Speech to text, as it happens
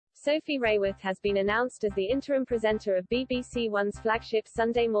Sophie Raworth has been announced as the interim presenter of BBC One's flagship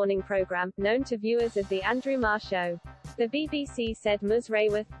Sunday morning programme, known to viewers as The Andrew Marr Show. The BBC said Ms.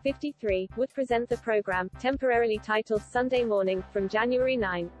 Raworth, 53, would present the programme, temporarily titled Sunday Morning, from January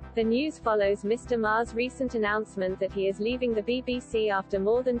 9. The news follows Mr. Marr's recent announcement that he is leaving the BBC after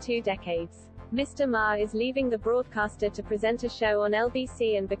more than 2 decades. Mr. Marr is leaving the broadcaster to present a show on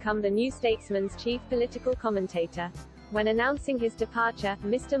LBC and become the New Statesman's chief political commentator. When announcing his departure,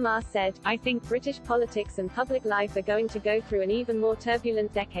 Mr. Marr said, "I think British politics and public life are going to go through an even more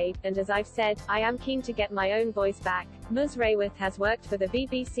turbulent decade, and as I've said, I am keen to get my own voice back." Ms. Raworth has worked for the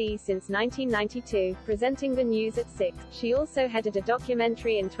BBC since 1992, presenting the news at 6. She also headed a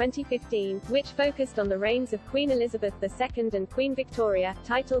documentary in 2015, which focused on the reigns of Queen Elizabeth II and Queen Victoria,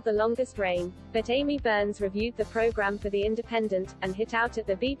 titled The Longest Reign. But Amy Burns reviewed the programme for The Independent, and hit out at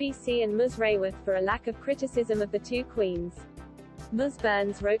the BBC and Ms. Raworth for a lack of criticism of the two queens. Ms.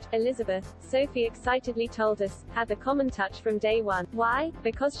 Burns wrote, "Elizabeth, Sophie excitedly told us, had the common touch from day one. Why?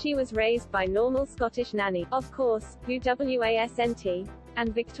 Because she was raised by normal Scottish nanny, of course, who wasn't.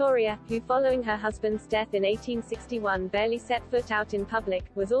 And Victoria, who following her husband's death in 1861 barely set foot out in public,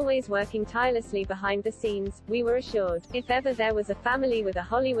 was always working tirelessly behind the scenes. We were assured, if ever there was a family with a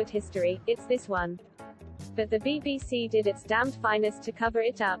Hollywood history, it's this one." But the BBC did its damned finest to cover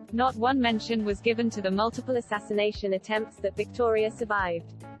it up. Not one mention was given to the multiple assassination attempts that Victoria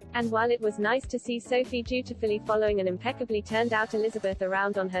survived. And while it was nice to see Sophie dutifully following an impeccably turned out Elizabeth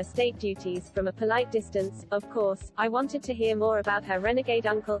around on her state duties, from a polite distance, of course, I wanted to hear more about her renegade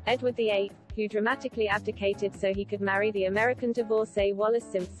uncle, Edward VIII, who dramatically abdicated so he could marry the American divorcee Wallis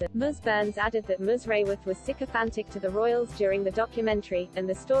Simpson. Ms. Burns added that Ms. Raworth was sycophantic to the royals during the documentary, and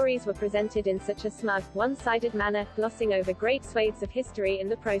the stories were presented in such a smug, one-sided manner, glossing over great swathes of history in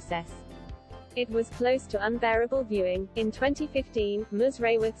the process. It was close to unbearable viewing. In 2015, Ms.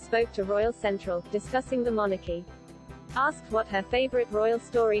 Raworth spoke to Royal Central, discussing the monarchy. Asked what her favourite royal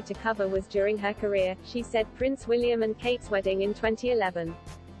story to cover was during her career, she said Prince William and Kate's wedding in 2011.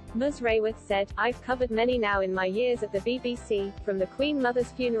 Ms. Raworth said, "I've covered many now in my years at the BBC, from the Queen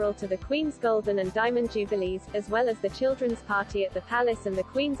Mother's funeral to the Queen's Golden and Diamond Jubilees, as well as the children's party at the Palace and the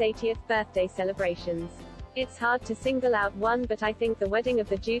Queen's 80th birthday celebrations. It's hard to single out one, but I think the wedding of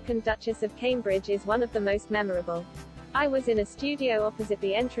the Duke and Duchess of Cambridge is one of the most memorable. I was in a studio opposite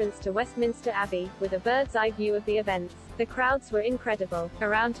the entrance to Westminster Abbey, with a bird's-eye view of the events. The crowds were incredible.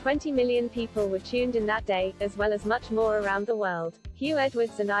 Around 20 million people were tuned in that day, as well as much more around the world. Hugh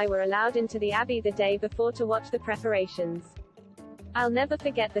Edwards and I were allowed into the Abbey the day before to watch the preparations. I'll never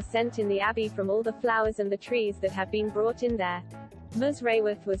forget the scent in the Abbey from all the flowers and the trees that have been brought in there." Ms.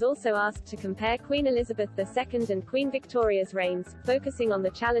 Raworth was also asked to compare Queen Elizabeth II and Queen Victoria's reigns, focusing on the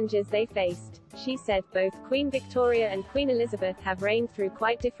challenges they faced. She said, "Both Queen Victoria and Queen Elizabeth have reigned through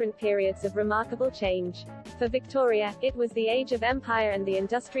quite different periods of remarkable change. For Victoria, it was the age of empire and the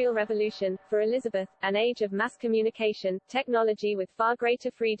Industrial Revolution. For Elizabeth, an age of mass communication, technology with far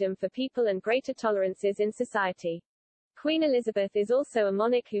greater freedom for people and greater tolerances in society. Queen Elizabeth is also a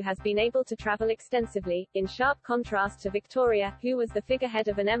monarch who has been able to travel extensively, in sharp contrast to Victoria, who was the figurehead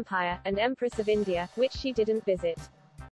of an empire, and Empress of India, which she didn't visit."